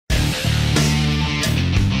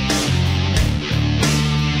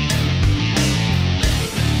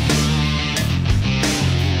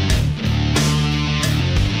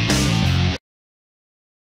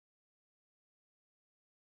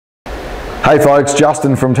Hey folks,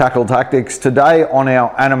 Justin from Tackle Tactics. Today on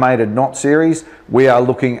our animated knot series, we are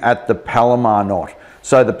looking at the Palomar knot.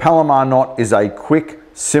 So the Palomar knot is a quick,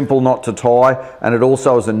 simple knot to tie, and it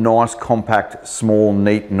also is a nice, compact, small,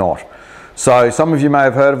 neat knot. So some of you may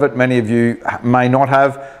have heard of it, many of you may not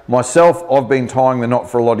have. Myself, I've been tying the knot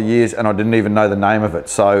for a lot of years and I didn't even know the name of it.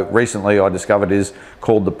 So recently I discovered it is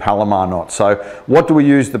called the Palomar knot. So what do we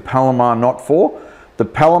use the Palomar knot for? The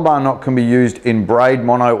Palomar knot can be used in braid,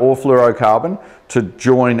 mono or fluorocarbon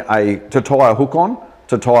to tie a hook on,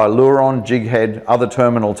 to tie a lure on, jig head, other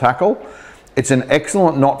terminal tackle. It's an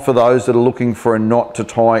excellent knot for those that are looking for a knot to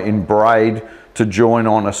tie in braid to join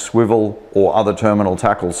on a swivel or other terminal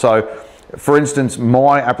tackle. So for instance,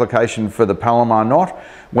 my application for the Palomar knot,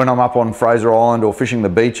 when I'm up on Fraser Island or fishing the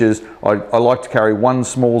beaches, I like to carry one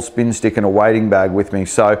small spin stick and a wading bag with me.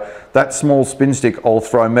 So that small spin stick, I'll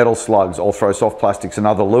throw metal slugs, I'll throw soft plastics and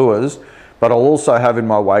other lures, but I'll also have in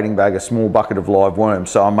my wading bag a small bucket of live worms.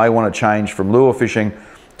 So I may want to change from lure fishing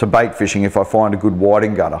to bait fishing if I find a good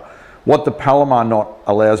whiting gutter. What the Palomar knot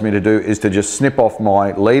allows me to do is to just snip off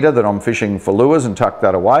my leader that I'm fishing for lures and tuck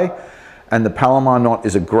that away. And the Palomar knot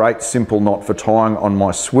is a great simple knot for tying on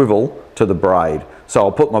my swivel to the braid. So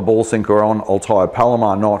I'll put my ball sinker on, I'll tie a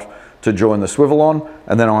Palomar knot to join the swivel on,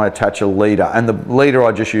 and then I attach a leader. And the leader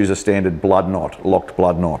I just use a standard blood knot, locked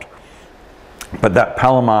blood knot. But that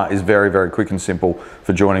Palomar is very, very quick and simple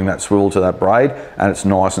for joining that swivel to that braid, and it's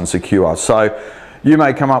nice and secure. So you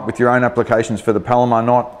may come up with your own applications for the Palomar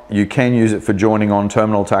knot. You can use it for joining on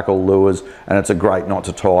terminal tackle, lures, and it's a great knot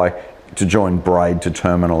to tie to join braid to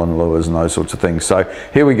terminal and lures and those sorts of things. So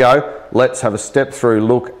here we go. Let's have a step through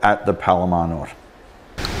look at the Palomar knot.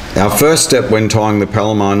 Our first step when tying the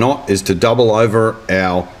Palomar knot is to double over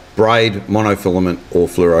our braid, monofilament or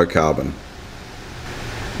fluorocarbon.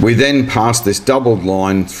 We then pass this doubled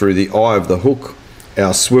line through the eye of the hook,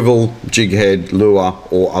 our swivel, jig head, lure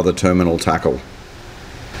or other terminal tackle.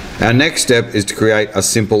 Our next step is to create a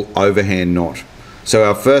simple overhand knot. So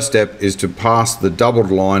our first step is to pass the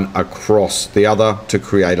doubled line across the other to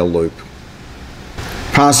create a loop.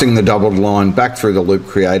 Passing the doubled line back through the loop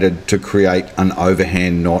created to create an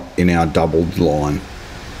overhand knot in our doubled line.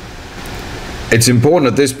 It's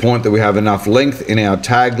important at this point that we have enough length in our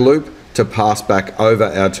tag loop to pass back over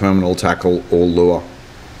our terminal tackle or lure.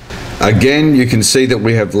 Again, you can see that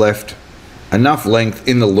we have left enough length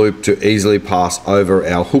in the loop to easily pass over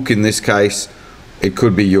our hook in this case. It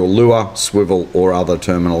could be your lure, swivel or other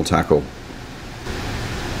terminal tackle.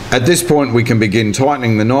 At this point we can begin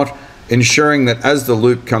tightening the knot, ensuring that as the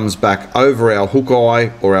loop comes back over our hook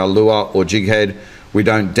eye or our lure or jig head, we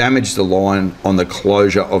don't damage the line on the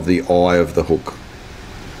closure of the eye of the hook.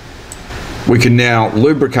 We can now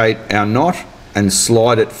lubricate our knot and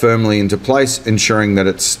slide it firmly into place, ensuring that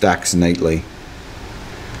it stacks neatly.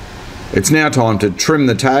 It's now time to trim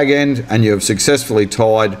the tag end and you have successfully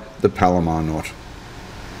tied the Palomar knot.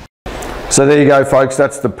 So there you go folks,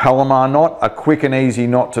 that's the Palomar knot, a quick and easy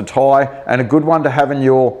knot to tie and a good one to have in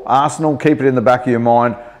your arsenal. Keep it in the back of your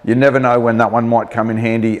mind. You never know when that one might come in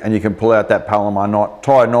handy and you can pull out that Palomar knot.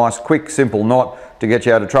 Tie a nice, quick, simple knot to get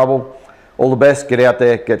you out of trouble. All the best, get out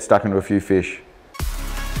there, get stuck into a few fish.